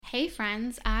Hey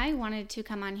friends, I wanted to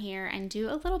come on here and do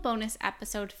a little bonus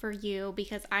episode for you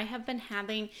because I have been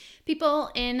having people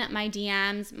in my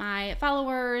DMs, my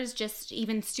followers, just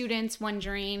even students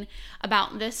wondering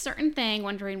about this certain thing,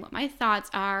 wondering what my thoughts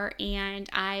are, and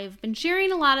I've been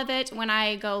sharing a lot of it when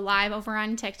I go live over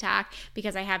on TikTok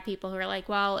because I have people who are like,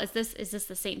 well, is this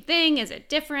the same thing? Is it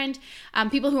different?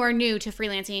 People who are new to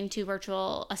freelancing, to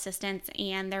virtual assistants,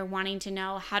 and they're wanting to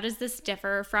know, how does this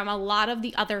differ from a lot of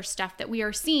the other stuff that we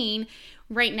are seeing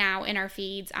right now in our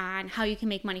feeds on how you can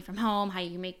make money from home, how you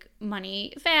can make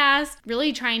money fast,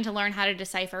 really trying to learn how to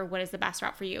decipher what is the best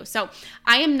route for you. So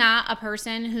I am not a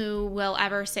person who will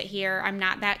ever sit here. I'm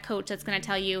not that coach that's going to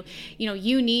tell you,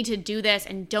 you need to do this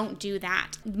and don't do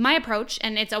that. My approach,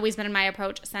 and it's always been my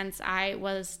approach since I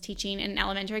was teaching in an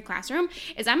elementary classroom,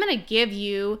 is I'm going to give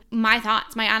you my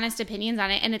thoughts, my honest opinions on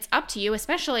it. And it's up to you,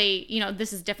 especially,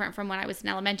 this is different from when I was an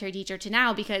elementary teacher to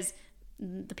now, because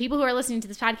the people who are listening to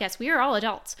this podcast, we are all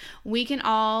adults. We can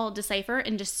all decipher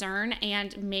and discern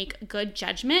and make good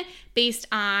judgment based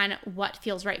on what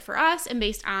feels right for us and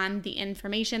based on the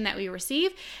information that we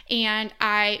receive. And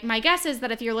my guess is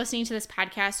that if you're listening to this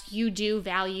podcast, you do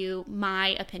value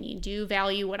my opinion, do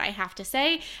value what I have to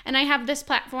say. And I have this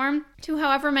platform to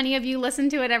however many of you listen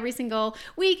to it every single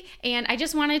week. And I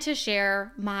just wanted to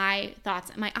share my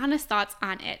thoughts, my honest thoughts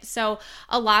on it. So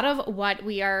a lot of what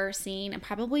we are seeing, and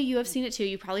probably you have seen it too.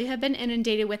 You probably have been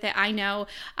inundated with it. I know.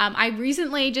 I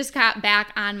recently just got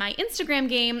back on my Instagram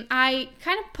game. I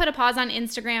kind of put a pause on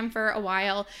Instagram for a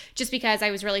while just because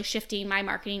I was really shifting my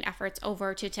marketing efforts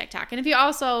over to TikTok. And if you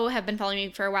also have been following me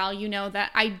for a while, you know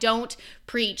that I don't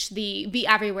preach the be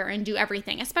everywhere and do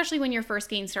everything, especially when you're first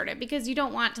getting started, because you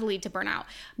don't want to lead to burnout.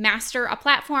 Master a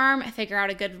platform, figure out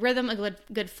a good rhythm, a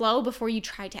good flow before you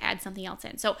try to add something else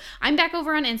in. So I'm back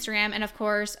over on Instagram. And of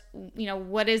course,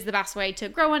 what is the best way to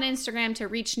grow on Instagram, to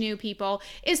reach new people,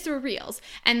 is through Reels.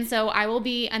 And so I will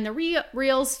be on the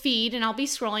Reels feed and I'll be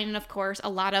scrolling. And of course, a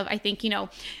lot of, I think,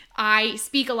 I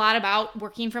speak a lot about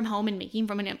working from home and making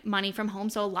money from home.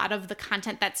 So a lot of the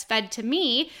content that's fed to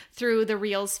me through the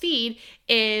Reels feed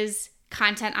is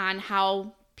content on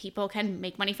how people can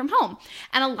make money from home.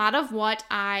 And a lot of what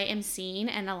I am seeing,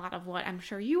 and a lot of what I'm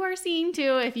sure you are seeing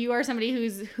too, if you are somebody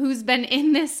who's been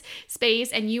in this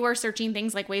space and you are searching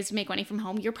things like ways to make money from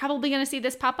home, you're probably going to see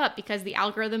this pop up because the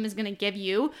algorithm is going to give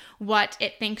you what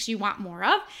it thinks you want more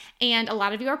of. And a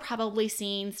lot of you are probably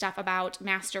seeing stuff about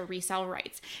master resell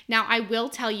rights. Now, I will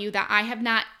tell you that I have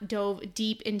not dove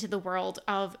deep into the world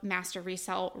of master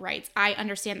resell rights. I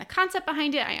understand the concept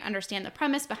behind it. I understand the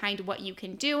premise behind what you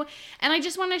can do. And I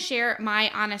just want to share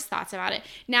my honest thoughts about it.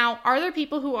 Now, are there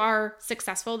people who are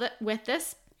successful with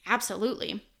this?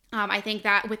 Absolutely. I think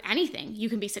that with anything, you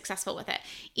can be successful with it.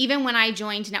 Even when I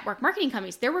joined network marketing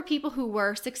companies, there were people who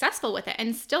were successful with it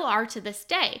and still are to this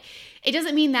day. It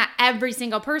doesn't mean that every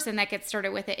single person that gets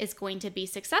started with it is going to be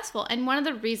successful. And one of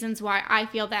the reasons why I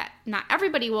feel that not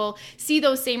everybody will see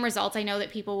those same results, I know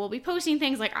that people will be posting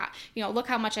things like, look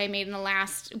how much I made in the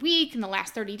last week, in the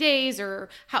last 30 days, or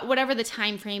whatever the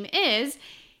time frame is.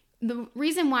 The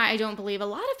reason why I don't believe a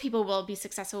lot of people will be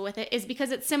successful with it is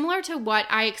because it's similar to what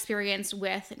I experienced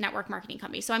with network marketing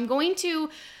companies. So I'm going to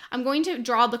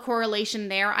draw the correlation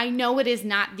there. I know it is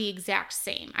not the exact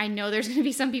same. I know there's going to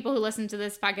be some people who listen to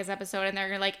this podcast episode and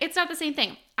they're like, it's not the same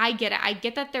thing. I get it. I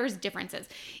get that there's differences.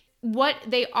 What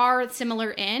they are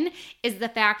similar in is the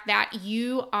fact that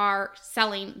you are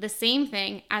selling the same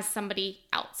thing as somebody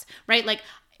else, right? Like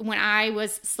when I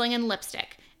was slinging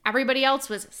lipstick, everybody else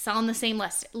was selling the same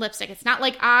lipstick. It's not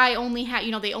like I only had,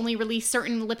 they only release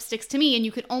certain lipsticks to me and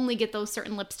you could only get those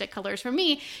certain lipstick colors from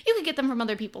me. You could get them from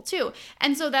other people too.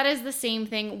 And so that is the same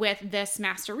thing with this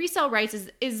master resell rights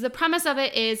is the premise of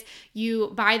it is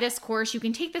you buy this course. You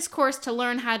can take this course to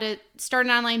learn how to start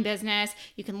an online business.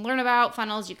 You can learn about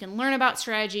funnels. You can learn about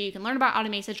strategy. You can learn about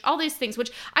automation, all these things,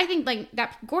 which I think like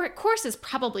that course is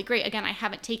probably great. Again, I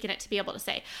haven't taken it to be able to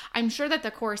say. I'm sure that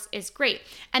the course is great.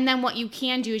 And then what you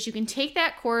can do is you can take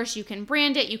that course, you can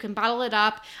brand it, you can bottle it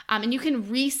up, and you can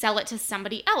resell it to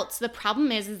somebody else. The problem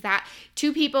is that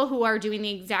two people who are doing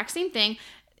the exact same thing,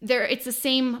 it's the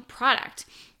same product.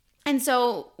 And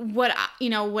so what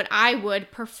I would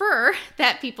prefer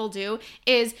that people do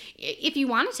is if you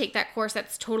want to take that course,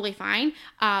 that's totally fine.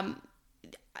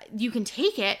 You can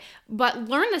take it, but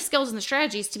learn the skills and the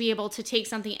strategies to be able to take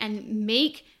something and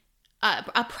make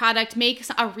a product, make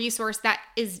a resource that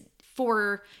is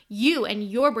for you and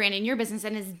your brand and your business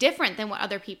and is different than what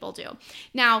other people do.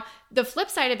 Now, the flip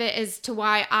side of it is to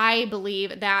why I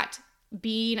believe that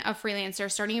being a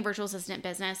freelancer, starting a virtual assistant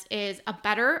business is a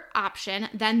better option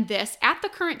than this at the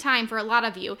current time for a lot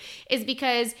of you is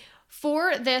because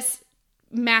for this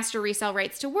Master Resell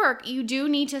Rights to work, you do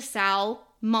need to sell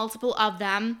multiple of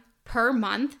them per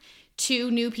month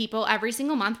to new people every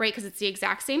single month, right? Because it's the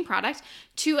exact same product,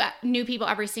 to new people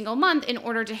every single month in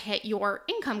order to hit your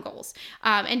income goals.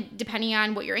 And depending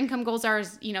on what your income goals are,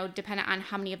 is, dependent on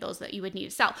how many of those that you would need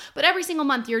to sell. But every single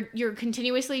month, you're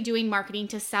continuously doing marketing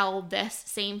to sell this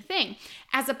same thing,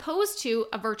 as opposed to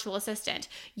a virtual assistant.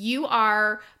 You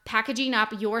are packaging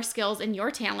up your skills and your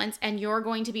talents, and you're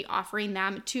going to be offering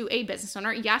them to a business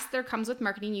owner. Yes, there comes with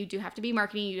marketing. You do have to be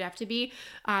marketing. You have to be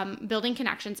building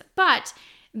connections, but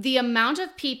the amount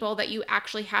of people that you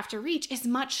actually have to reach is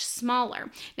much smaller.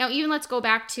 Now, even let's go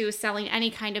back to selling any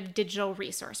kind of digital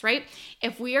resource, right?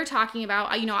 If we are talking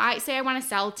about, I say I want to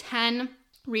sell 10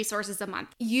 resources a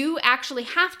month, you actually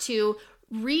have to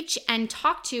reach and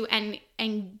talk to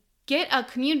and get a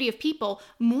community of people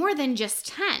more than just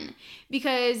 10,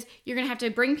 because you're going to have to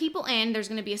bring people in. There's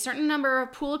going to be a certain number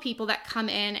of pool of people that come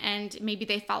in and maybe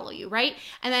they follow you, right?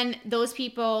 And then those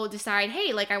people decide,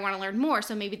 hey, I want to learn more.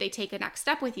 So maybe they take a next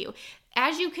step with you.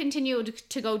 As you continue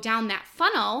to go down that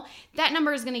funnel, that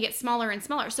number is going to get smaller and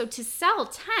smaller. So to sell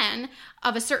 10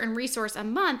 of a certain resource a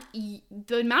month,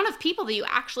 the amount of people that you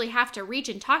actually have to reach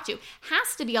and talk to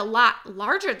has to be a lot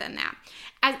larger than that.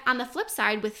 As on the flip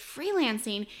side, with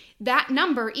freelancing, that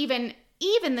number, even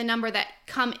the number that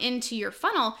come into your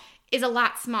funnel, is a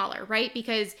lot smaller, right?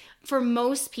 Because for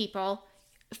most people,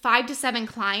 5 to 7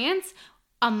 clients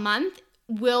a month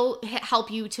will help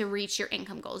you to reach your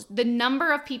income goals. The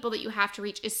number of people that you have to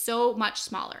reach is so much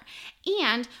smaller.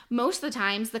 And most of the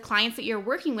times, the clients that you're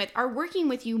working with are working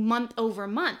with you month over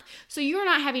month. So you're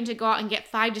not having to go out and get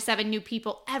 5 to 7 new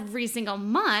people every single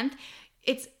month.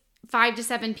 It's 5 to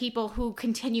 7 people who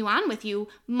continue on with you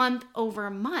month over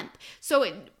month. So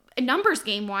numbers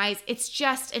game wise, it's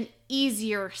just an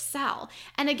easier sell.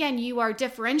 And again, you are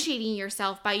differentiating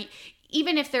yourself by,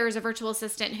 even if there's a virtual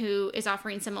assistant who is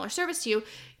offering similar service to you,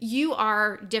 you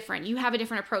are different. You have a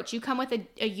different approach. You come with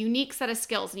a unique set of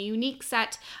skills and a unique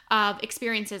set of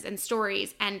experiences and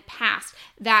stories and past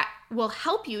that will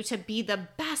help you to be the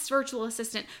best virtual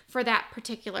assistant for that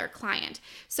particular client.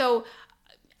 So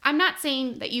I'm not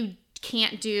saying that you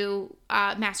can't do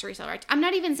Master Resell Rights. I'm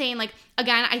not even saying,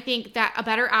 again, I think that a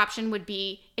better option would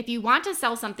be, if you want to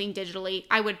sell something digitally,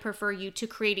 I would prefer you to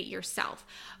create it yourself.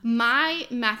 My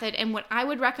method and what I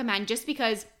would recommend, just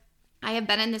because I have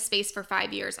been in this space for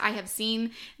 5 years, I have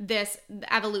seen this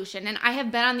evolution, and I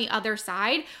have been on the other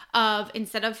side of,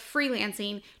 instead of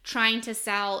freelancing, trying to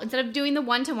sell, instead of doing the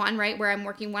one-to-one, right, where I'm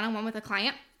working one-on-one with a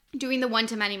client, doing the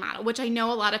one-to-many model, which I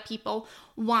know a lot of people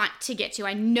want to get to.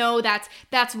 I know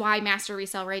that's why Master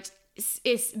Resell Rights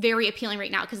is very appealing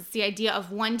right now, because it's the idea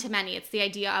of one-to-many. It's the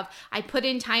idea of, I put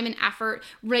in time and effort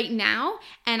right now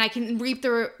and I can reap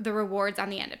the rewards on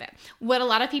the end of it. What a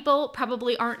lot of people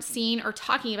probably aren't seeing or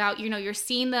talking about, you're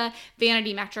seeing the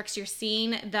vanity metrics, you're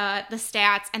seeing the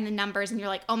stats and the numbers, and you're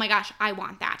like, oh my gosh, I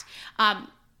want that.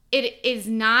 It is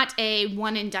not a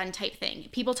one and done type thing.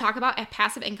 People talk about a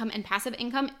passive income, and passive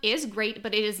income is great,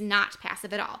 but it is not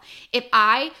passive at all. If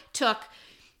I took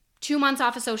 2 months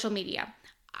off of social media,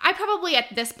 I probably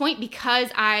at this point,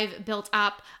 because I've built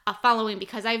up a following,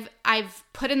 because I've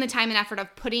put in the time and effort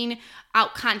of putting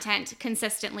out content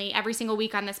consistently every single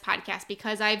week on this podcast,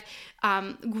 because I've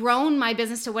grown my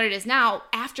business to what it is now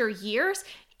after years,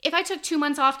 if I took 2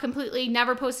 months off completely,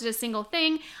 never posted a single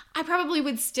thing, I probably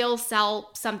would still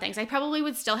sell some things. I probably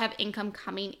would still have income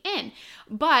coming in.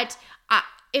 But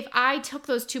if I took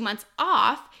those 2 months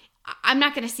off, I'm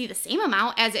not going to see the same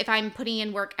amount as if I'm putting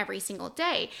in work every single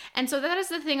day. And so that is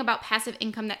the thing about passive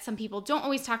income that some people don't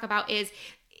always talk about is,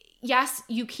 yes,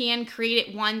 you can create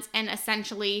it once and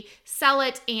essentially sell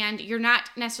it, and you're not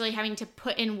necessarily having to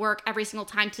put in work every single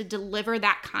time to deliver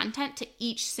that content to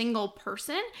each single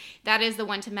person. That is the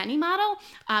one-to-many model.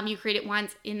 You create it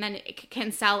once, and then it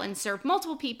can sell and serve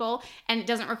multiple people, and it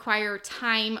doesn't require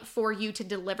time for you to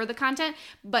deliver the content,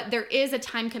 but there is a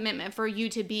time commitment for you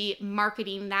to be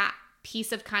marketing that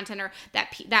piece of content or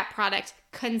that product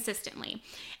consistently.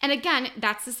 And again,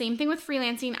 that's the same thing with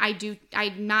freelancing.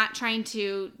 I'm not trying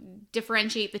to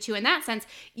differentiate the two in that sense.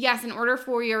 Yes, in order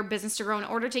for your business to grow, in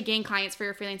order to gain clients for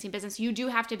your freelancing business, you do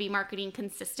have to be marketing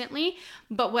consistently.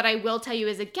 But what I will tell you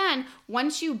is, again,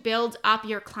 once you build up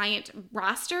your client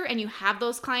roster and you have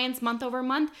those clients month over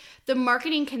month, the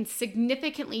marketing can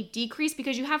significantly decrease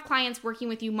because you have clients working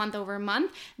with you month over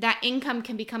month. That income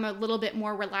can become a little bit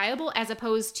more reliable, as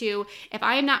opposed to, if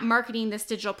I am not marketing this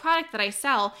digital product that I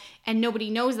sell and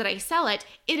nobody knows that I sell it,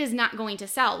 it is not going to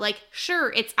sell.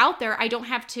 Sure, it's out there. I don't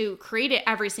have to create it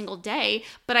every single day,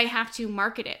 but I have to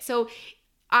market it. So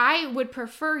I would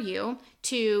prefer you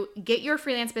to get your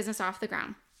freelance business off the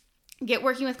ground. get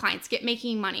working with clients, get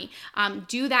making money.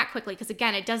 Do that quickly because,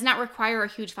 again, it does not require a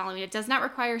huge following. It does not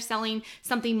require selling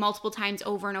something multiple times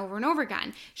over and over and over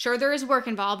again. Sure, there is work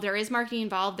involved. There is marketing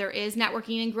involved. There is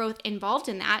networking and growth involved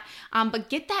in that. But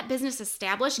get that business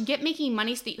established. Get making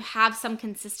money so that you have some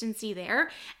consistency there.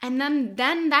 And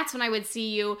then that's when I would see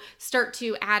you start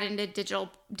to add into digital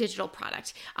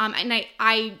product. And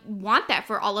I want that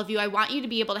for all of you. I want you to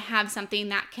be able to have something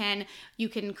that you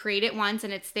can create it once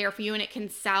and it's there for you and it can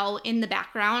sell in the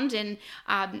background. And,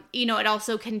 it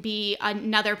also can be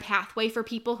another pathway for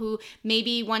people who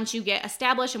maybe once you get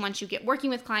established and once you get working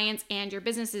with clients and your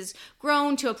business is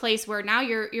grown to a place where now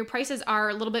your prices are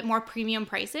a little bit more premium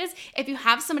prices. If you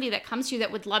have somebody that comes to you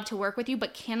that would love to work with you,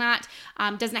 but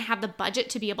doesn't have the budget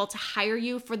to be able to hire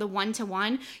you for the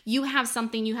one-to-one, you have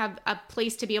a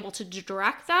place to be able to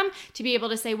direct them, to be able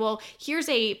to say, well, here's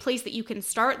a place that you can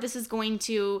start. This is going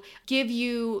to give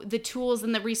you the tools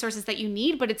and the resources that you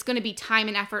need, but it's going to be time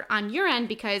and effort on your end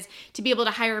because to be able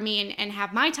to hire me and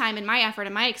have my time and my effort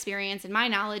and my experience and my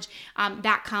knowledge,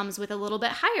 that comes with a little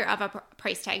bit higher of a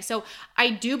price tag. So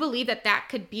I do believe that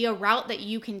could be a route that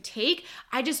you can take.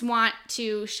 I just want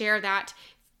to share that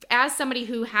as somebody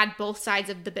who had both sides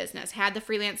of the business, had the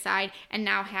freelance side and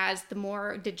now has the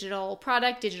more digital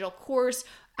product, digital course,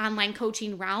 online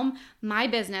coaching realm, my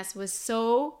business was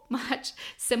so much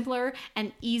simpler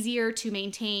and easier to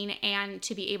maintain and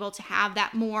to be able to have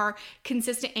that more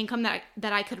consistent income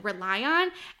that I could rely on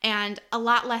and a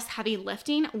lot less heavy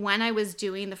lifting when I was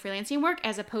doing the freelancing work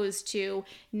as opposed to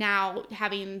now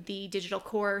having the digital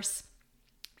course,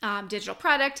 digital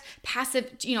product,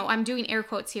 passive, I'm doing air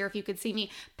quotes here if you could see me,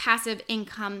 passive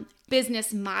income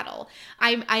business model.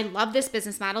 I love this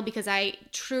business model because I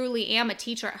truly am a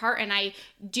teacher at heart and I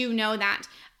do know that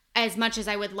as much as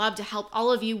I would love to help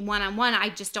all of you one-on-one, I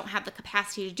just don't have the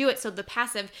capacity to do it. So the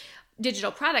passive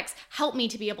digital products help me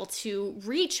to be able to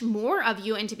reach more of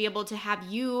you and to be able to have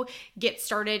you get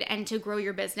started and to grow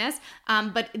your business.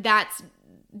 But that's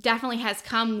definitely has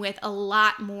come with a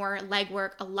lot more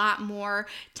legwork, a lot more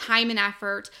time and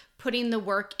effort, putting the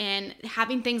work in,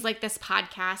 having things like this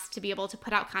podcast to be able to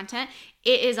put out content.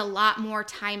 It is a lot more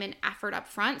time and effort up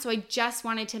front. So I just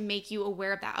wanted to make you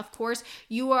aware of that. Of course,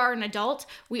 you are an adult.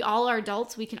 We all are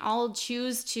adults. We can all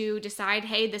choose to decide,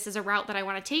 hey, this is a route that I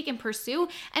want to take and pursue.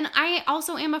 And I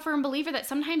also am a firm believer that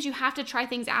sometimes you have to try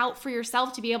things out for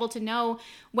yourself to be able to know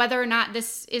whether or not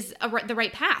this is the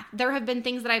right path. There have been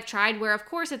things that I've tried where, of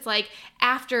course, it's like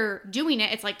after doing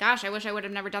it, it's like, gosh, I wish I would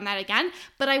have never done that again.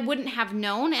 But I wouldn't have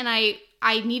known. And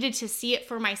I needed to see it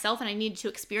for myself and I needed to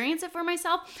experience it for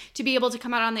myself to be able to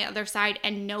come out on the other side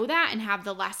and know that and have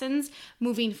the lessons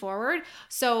moving forward.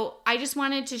 So I just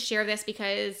wanted to share this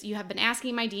because you have been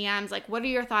asking my DMs, like, what are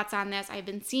your thoughts on this? I've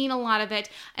been seeing a lot of it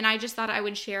and I just thought I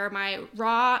would share my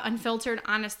raw, unfiltered,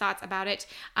 honest thoughts about it.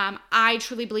 I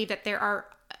truly believe that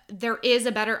there is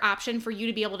a better option for you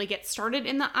to be able to get started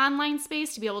in the online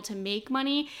space, to be able to make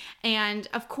money. And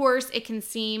of course, it can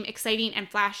seem exciting and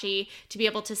flashy to be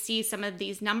able to see some of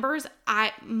these numbers.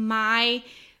 My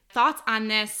thoughts on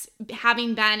this,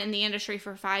 having been in the industry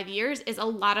for 5 years, is a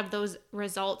lot of those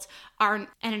results are an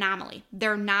anomaly.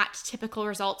 They're not typical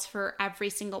results for every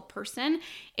single person.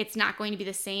 It's not going to be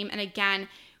the same. And again,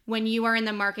 when you are in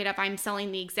the market of I'm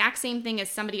selling the exact same thing as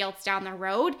somebody else down the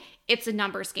road, it's a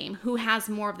numbers game. Who has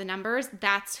more of the numbers,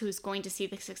 that's who's going to see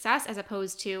the success as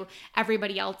opposed to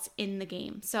everybody else in the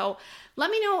game. So let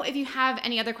me know if you have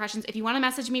any other questions. If you want to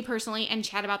message me personally and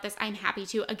chat about this, I'm happy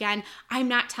to. Again, I'm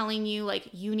not telling you like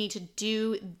you need to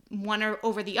do one or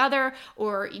over the other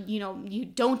or, you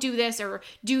don't do this or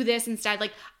do this instead.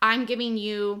 Like I'm giving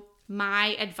you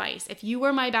my advice. If you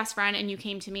were my best friend and you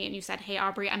came to me and you said, hey,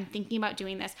 Aubree, I'm thinking about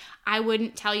doing this, I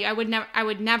wouldn't tell you, I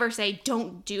would never say,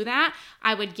 don't do that.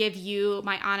 I would give you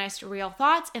my honest, real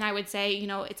thoughts. And I would say,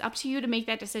 it's up to you to make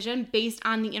that decision based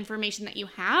on the information that you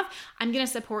have. I'm going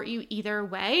to support you either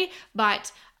way,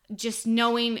 but just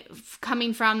knowing,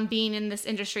 coming from being in this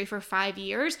industry for 5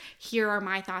 years, here are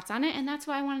my thoughts on it. And that's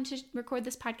why I wanted to record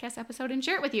this podcast episode and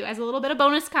share it with you as a little bit of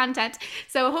bonus content.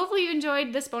 So hopefully you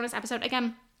enjoyed this bonus episode.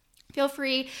 Again, feel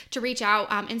free to reach out.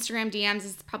 Instagram DMs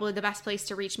is probably the best place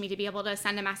to reach me to be able to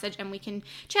send a message and we can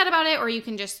chat about it, or you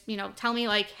can just, tell me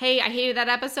like, hey, I hated that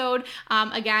episode.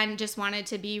 Again, just wanted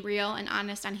to be real and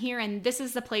honest on here. And this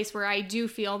is the place where I do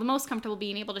feel the most comfortable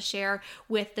being able to share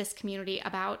with this community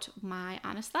about my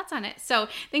honest thoughts on it. So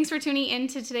thanks for tuning in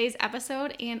to today's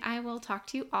episode, and I will talk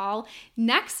to you all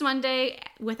next Monday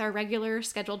with our regular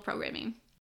scheduled programming.